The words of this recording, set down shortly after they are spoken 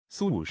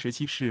苏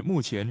57是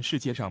目前世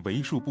界上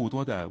为数不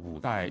多的5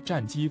代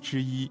战机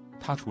之一，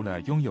它除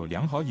了拥有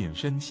良好隐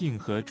身性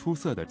和出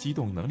色的机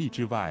动能力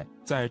之外，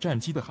在战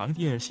机的航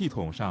电系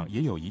统上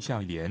也有一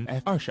项连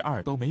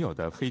F-22都没有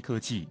的黑科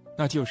技，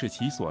那就是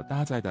其所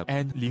搭载的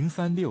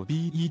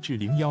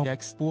N036B1-01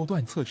 X 波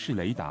段侧视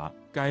雷达。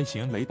该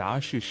型雷达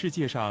是世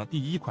界上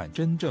第一款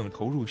真正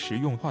投入实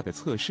用化的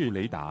侧视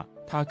雷达，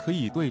它可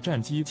以对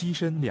战机机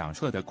身两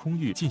侧的空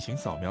域进行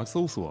扫描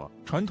搜索。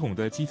传统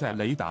的机载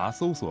雷达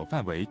搜索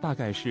范围大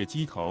概是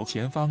机头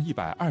前方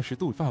120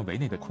度范围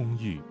内的空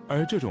域，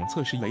而这种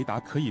侧视雷达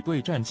可以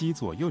对战机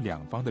左右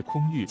两方的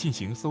空域进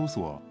行搜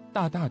索，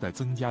大大的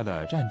增加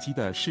了战机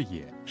的视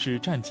野，使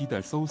战机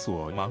的搜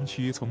索盲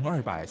区从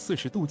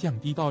240度降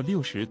低到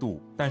60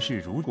度。但是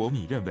如果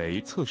你认为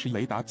侧视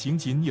雷达仅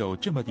仅有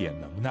这么点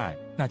能耐，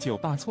那就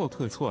大错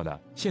特错了。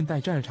现代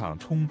战场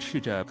充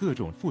斥着各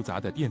种复杂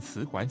的电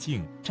磁环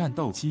境，战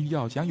斗机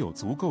要想有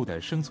足够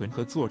的生存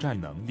和作战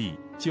能力，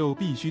就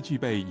必须具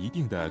备一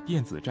定的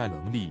电子战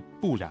能力，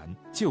不然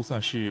就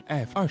算是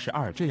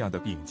F-22这样的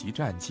顶级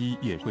战机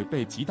也会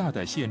被极大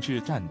的限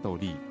制战斗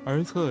力。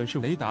而侧视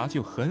雷达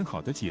就很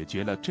好的解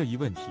决了这一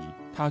问题，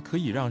它可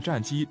以让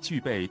战机具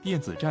备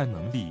电子战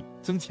能力，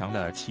增强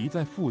了其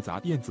在复杂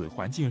电子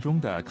环境中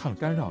的抗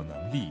干扰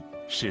能力，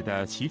使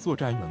得其作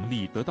战能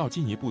力得到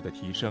进一步的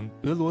提升。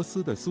俄罗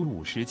斯的苏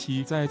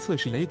57在侧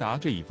视雷达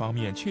这一方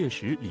面确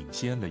实领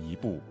先了一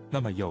步。那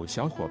么有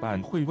小伙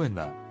伴会问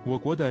了，我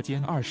国的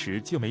歼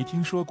20就没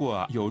听说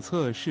过有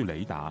侧视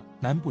雷达，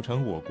难不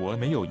成我国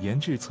没有研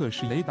制侧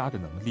视雷达的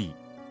能力？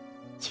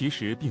其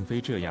实并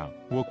非这样，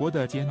我国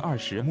的歼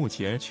20目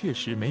前确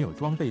实没有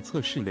装备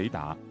侧视雷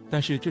达，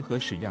但是这和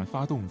矢量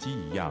发动机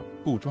一样，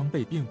不装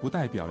备并不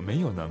代表没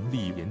有能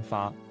力研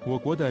发。我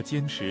国的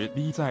歼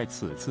10在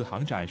此次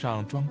航展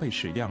上装备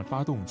矢量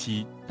发动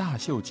机，大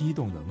秀机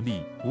动能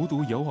力，无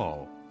独有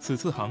偶。此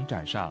次航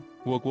展上，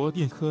我国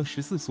电科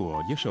14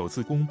所也首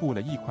次公布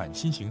了一款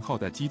新型号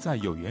的机载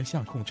有源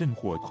相控阵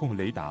火控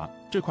雷达。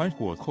这款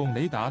火控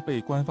雷达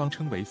被官方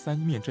称为三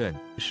面阵，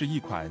是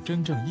一款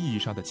真正意义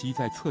上的机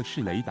载侧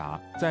视雷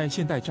达。在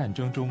现代战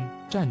争中，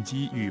战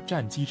机与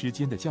战机之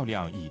间的较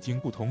量已经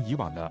不同以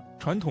往了。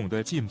传统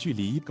的近距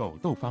离狗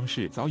斗方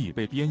式早已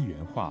被边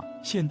缘化，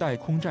现代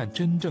空战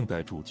真正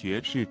的主角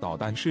是导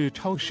弹是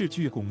超视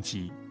距攻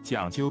击，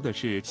讲究的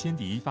是先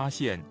敌发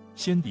现，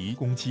先敌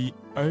攻击，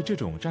而这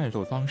种战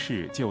斗方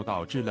式就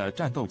导致了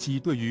战斗机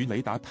对于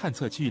雷达探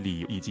测距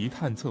离以及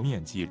探测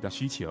面积的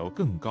需求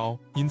更高，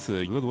因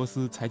此俄罗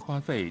斯才花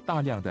费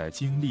大量的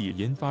精力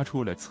研发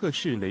出了侧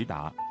视雷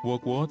达。我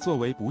国作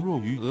为不弱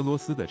于俄罗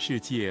斯的世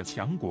界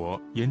强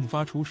国，研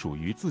发出属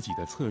于自己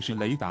的侧视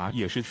雷达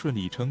也是顺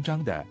理成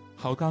章的。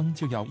好钢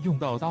就要用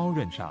到刀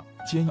刃上，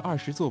歼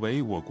20作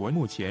为我国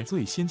目前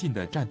最先进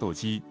的战斗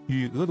机，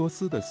与俄罗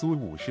斯的苏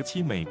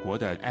57、美国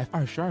的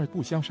F-22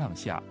不相上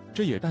下，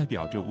这也代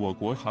表着我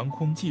国航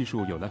空技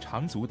术有了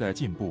长足的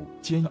进步。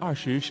歼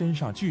20身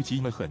上聚集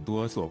了很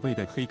多所谓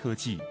的黑科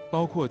技，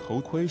包括头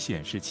盔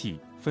显示器、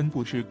分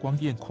布式光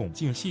电孔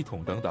径系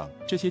统等等，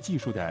这些技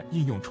术的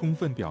应用充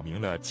分表明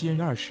了歼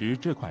20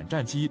这款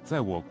战机在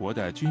我国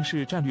的军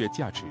事战略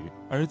价值。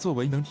而作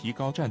为能提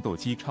高战斗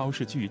机超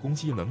视距攻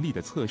击能力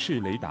的侧视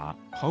雷达，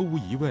毫无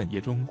疑问也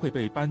终会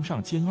被搬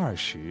上歼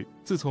20。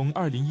自从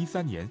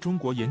2013年中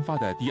国研发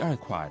的第2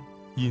款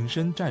隐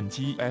身战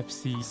机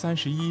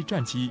FC-31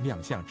战机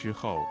亮相之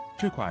后，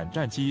这款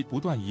战机不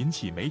断引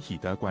起媒体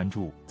的关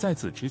注。在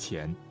此之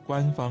前，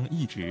官方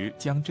一直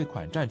将这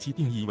款战机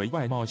定义为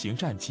外贸型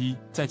战机，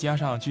再加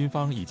上军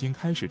方已经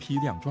开始批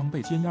量装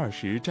备歼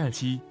20战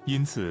机，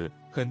因此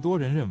很多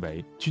人认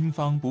为军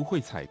方不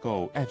会采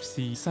购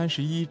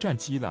FC-31战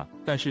机了。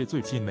但是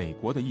最近美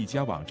国的一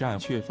家网站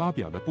却发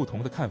表了不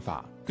同的看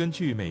法。根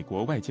据美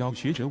国外交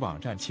学者网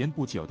站前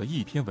不久的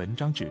一篇文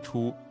章指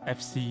出，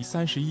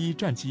 FC-31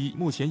战机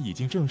目前已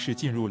经正式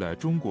进入了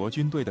中国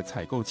军队的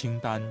采购清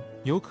单，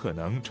有可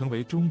能成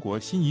为中国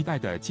新一代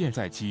的舰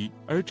载机。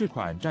而这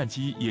款战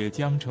机也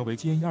将成为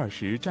歼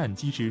20战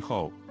机之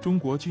后中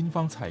国军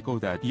方采购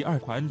的第2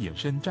款隐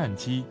身战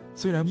机。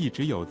虽然一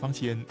直有坊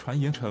间传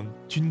言称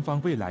军方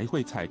未来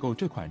会采购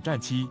这款战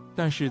机，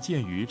但是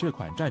鉴于这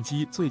款战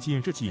机最近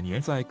这几年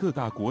在各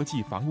大国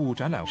际防务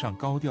展览上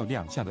高调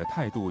亮相的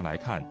态度来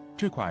看，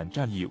这款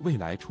战役未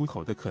来出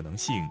口的可能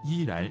性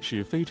依然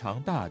是非常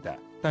大的。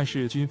但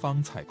是军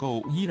方采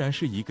购依然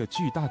是一个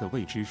巨大的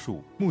未知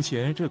数。目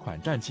前这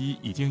款战机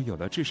已经有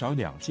了至少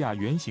2架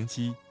原型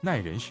机，耐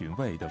人寻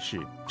味的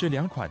是，这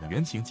2款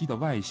原型机的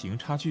外形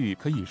差距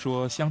可以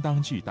说相当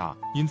巨大，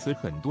因此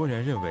很多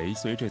人认为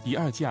随着第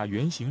2架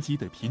原型机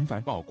的频繁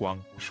曝光，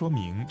说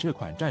明这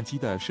款战机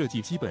的设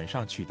计基本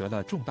上取得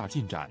了重大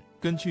进展。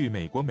根据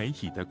美国媒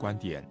体的观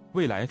点，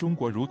未来中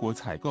国如果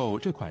采购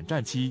这款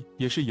战机，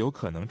也是有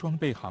可能装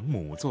备航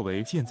母作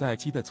为舰载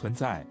机的存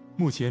在。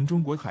目前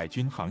中国海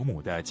军航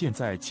母的舰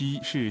载机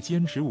是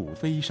歼15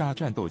飞鲨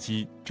战斗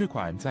机，这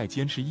款在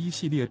歼11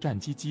系列战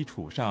机基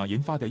础上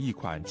研发的一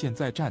款舰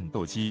载战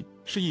斗机，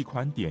是一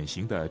款典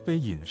型的非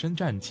隐身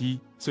战机。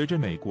随着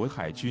美国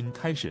海军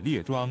开始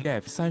列装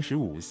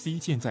F-35C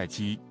舰载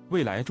机，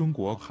未来中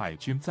国海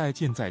军在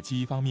舰载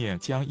机方面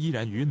将依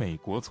然与美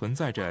国存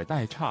在着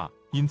代差。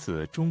因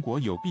此，中国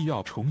有必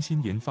要重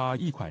新研发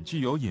一款具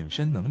有隐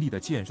身能力的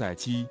舰载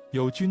机。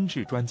有军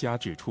事专家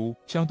指出，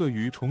相对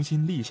于重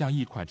新立项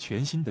一款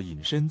全新的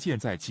隐身舰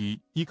载机，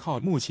依靠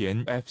目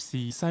前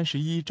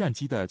FC-31战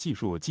机的技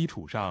术基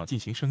础上进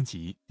行升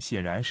级，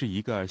显然是一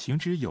个行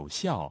之有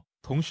效，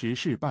同时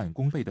事半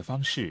功倍的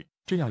方式。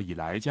这样一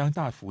来，将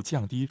大幅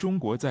降低中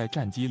国在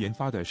战机研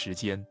发的时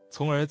间，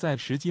从而在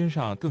时间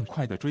上更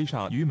快地追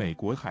上与美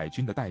国海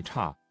军的代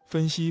差。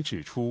分析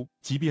指出，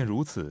即便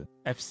如此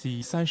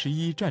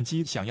 ，FC-31战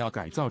机想要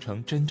改造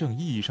成真正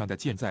意义上的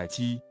舰载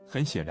机，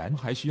很显然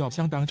还需要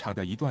相当长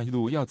的一段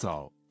路要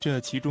走。这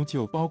其中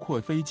就包括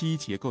飞机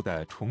结构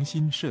的重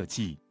新设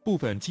计、部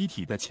分机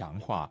体的强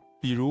化，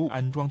比如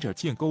安装着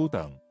舰钩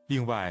等。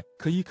另外，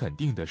可以肯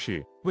定的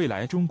是，未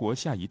来中国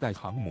下一代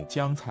航母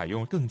将采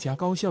用更加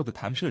高效的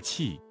弹射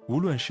器，无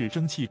论是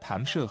蒸汽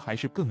弹射还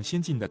是更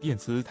先进的电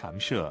磁弹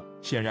射。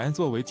显然，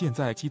作为舰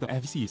载机的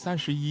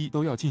FC-31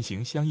都要进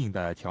行相应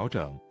的调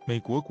整。美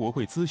国国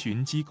会咨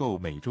询机构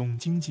美中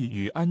经济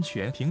与安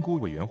全评估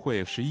委员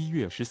会11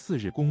月14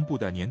日公布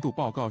的年度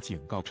报告警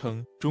告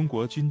称，中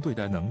国军队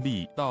的能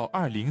力到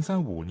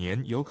2035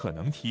年有可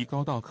能提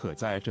高到可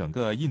在整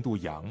个印度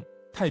洋、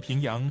太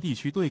平洋地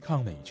区对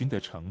抗美军的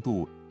程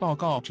度。报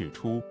告指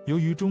出，由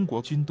于中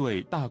国军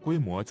队大规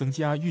模增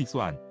加预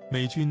算，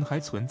美军还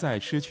存在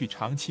失去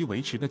长期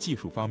维持的技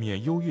术方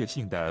面优越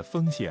性的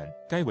风险。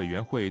该委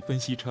员会分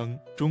析称，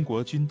中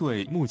国军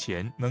队目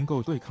前能够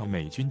对抗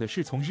美军的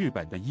是从日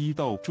本的伊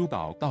豆诸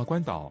岛到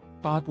关岛、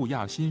巴布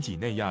亚新几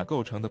内亚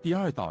构成的第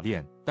二岛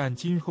链，但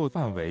今后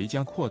范围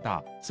将扩大。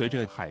随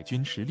着海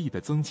军实力的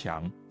增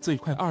强，最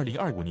快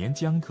2025年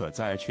将可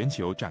在全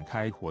球展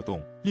开活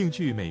动。另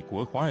据美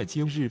国《华尔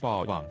街日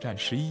报》网站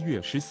11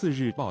月14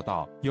日报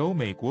道，由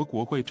美国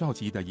国会召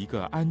集的一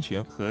个安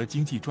全和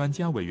经济专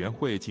家委员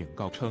会警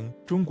告称，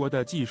中国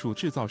的技术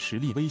制造实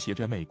力威胁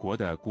着美国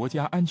的国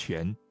家安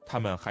全。他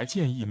们还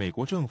建议美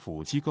国政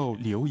府机构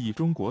留意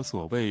中国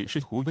所谓试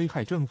图危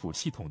害政府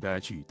系统的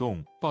举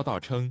动。报道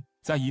称，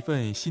在一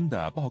份新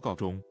的报告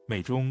中，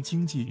美中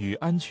经济与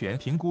安全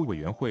评估委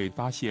员会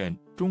发现，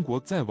中国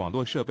在网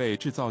络设备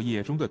制造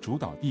业中的主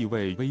导地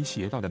位威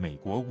胁到了美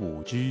国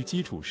5G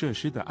基础设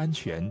施的安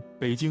全。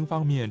北京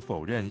方面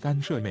否认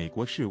干涉美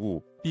国事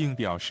务，并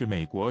表示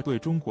美国对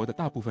中国的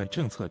大部分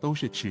政策都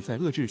是旨在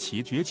遏制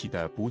其崛起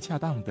的不恰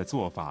当的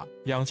做法。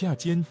两架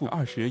歼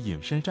20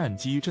隐身战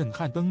机震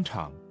撼登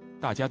场。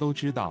大家都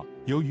知道，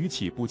由于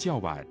起步较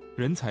晚、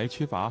人才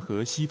缺乏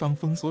和西方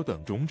封锁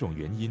等种种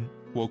原因，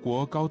我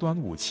国高端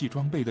武器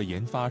装备的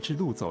研发之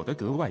路走得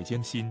格外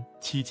艰辛，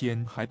期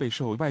间还备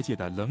受外界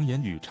的冷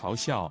眼与嘲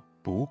笑。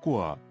不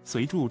过，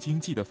随着经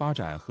济的发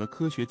展和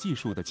科学技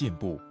术的进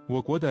步，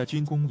我国的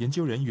军工研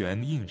究人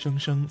员硬生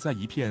生在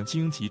一片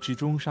荆棘之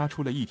中杀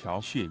出了一条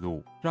血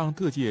路，让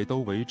各界都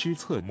为之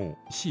侧目。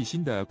细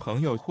心的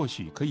朋友或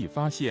许可以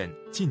发现，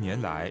近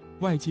年来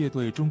外界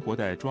对中国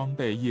的装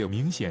备业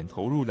明显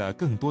投入了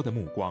更多的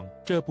目光。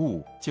这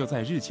不，就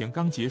在日前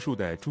刚结束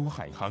的珠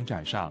海航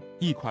展上，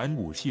一款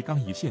武器刚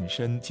一现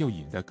身，就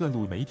引得各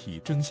路媒体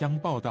争相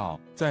报道。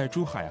在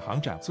珠海航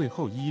展最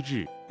后一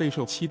日，备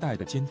受期待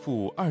的歼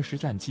20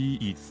战机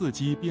以4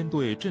机编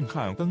队震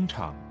撼登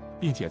场，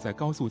并且在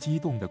高速机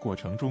动的过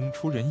程中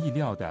出人意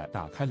料地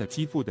打开了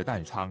机腹的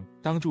弹舱，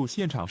当住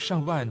现场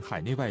上万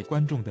海内外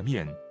观众的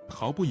面，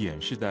毫不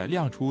掩饰地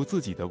亮出自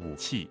己的武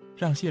器，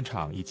让现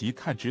场以及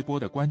看直播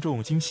的观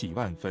众惊喜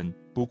万分。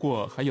不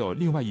过，还有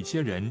另外一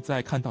些人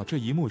在看到这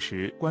一幕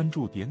时，关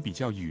注点比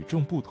较与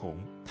众不同。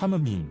他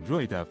们敏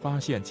锐地发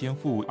现歼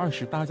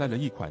20搭载了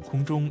一款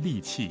空中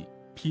利器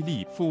——霹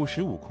雳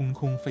-15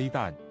空飞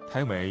弹。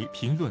台媒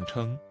评论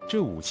称，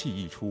这武器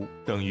一出，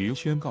等于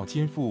宣告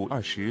歼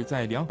20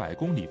在200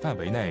公里范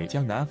围内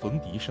将难逢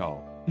敌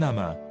手。那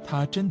么，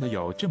它真的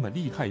有这么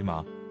厉害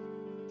吗？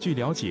据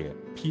了解，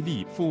霹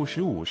雳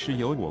-15是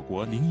由我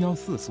国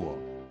014所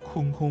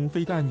空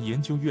飞弹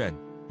研究院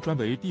专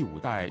为第5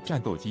代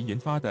战斗机研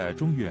发的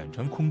中远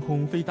程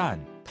空飞弹，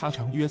它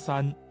长约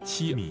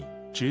3.7米，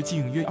直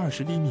径约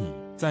20厘米，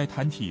在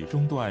弹体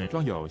中段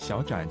装有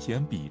小展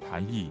弦笔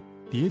弹翼、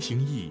蝶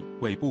形翼，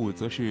尾部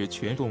则是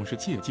全动式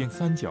借尖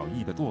三角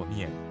翼的舵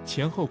面，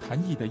前后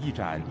弹翼的翼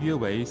展约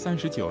为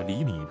39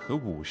厘米和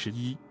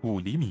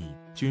51.5厘米。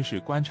军事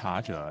观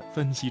察者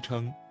分析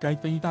称，该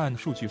飞弹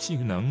数据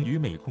性能与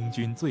美空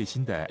军最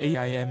新的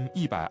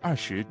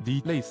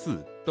AIM-120D 类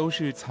似，都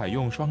是采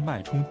用双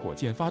脉冲火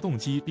箭发动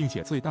机，并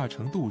且最大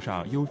程度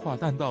上优化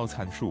弹道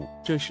参数，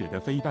这使得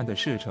飞弹的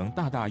射程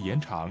大大延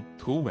长。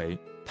图为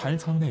弹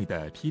舱内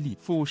的霹雳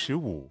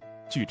-15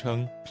 据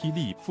称，霹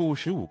雳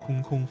-15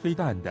空飞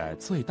弹的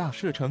最大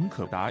射程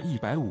可达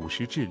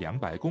150至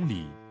200公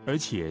里，而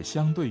且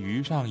相对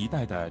于上一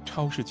代的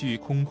超视距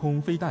空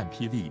飞弹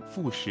霹雳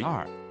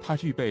-12，它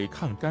具备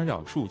抗干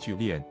扰数据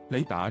链、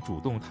雷达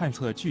主动探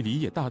测距离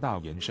也大大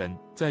延伸，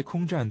在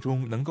空战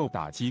中能够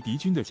打击敌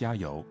军的加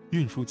油、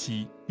运输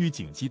机、预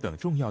警机等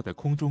重要的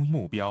空中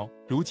目标。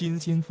如今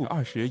歼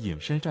20隐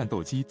身战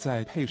斗机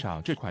再配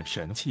上这款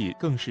神器，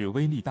更是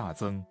威力大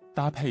增。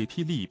搭配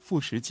霹雳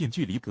-10近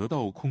距离格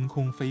斗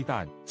空飞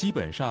弹，基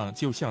本上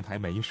就像台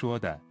媒说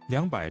的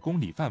，200公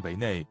里范围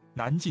内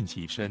难近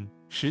其身。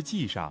实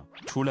际上，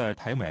除了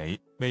台媒，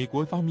美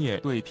国方面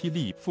对霹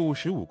雳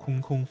-15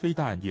空飞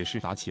弹也是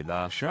打起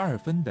了12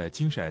分的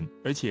精神，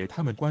而且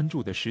他们关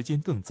注的时间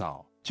更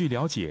早。据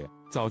了解，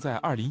早在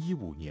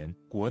2015年，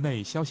国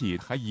内消息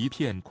还一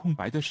片空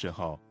白的时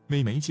候，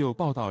美媒就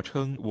报道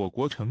称我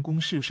国成功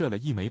试射了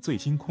一枚最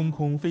新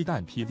空飞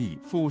弹霹雳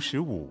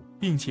-15，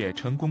并且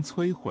成功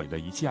摧毁了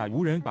一架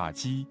无人靶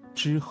机。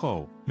之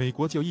后，美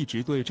国就一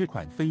直对这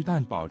款飞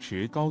弹保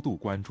持高度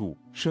关注，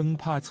生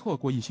怕错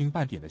过一星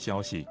半点的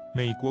消息。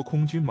美国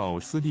空军某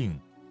司令。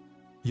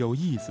有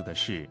意思的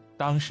是，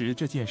当时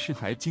这件事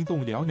还惊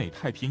动了美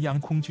太平洋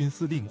空军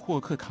司令霍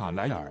克·卡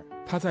莱尔。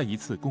他在一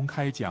次公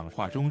开讲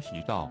话中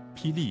提到，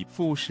霹雳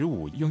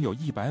-15拥有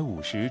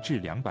150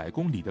至200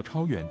公里的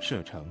超远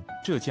射程，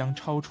这将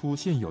超出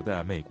现有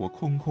的美国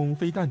空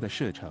飞弹的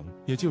射程。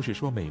也就是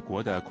说，美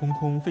国的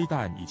空飞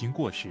弹已经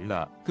过时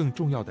了。更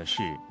重要的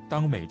是，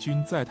当美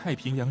军在太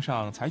平洋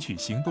上采取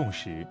行动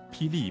时，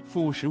霹雳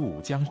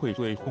-15将会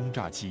对轰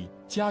炸机、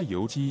加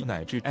油机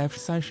乃至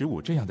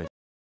F-35这样的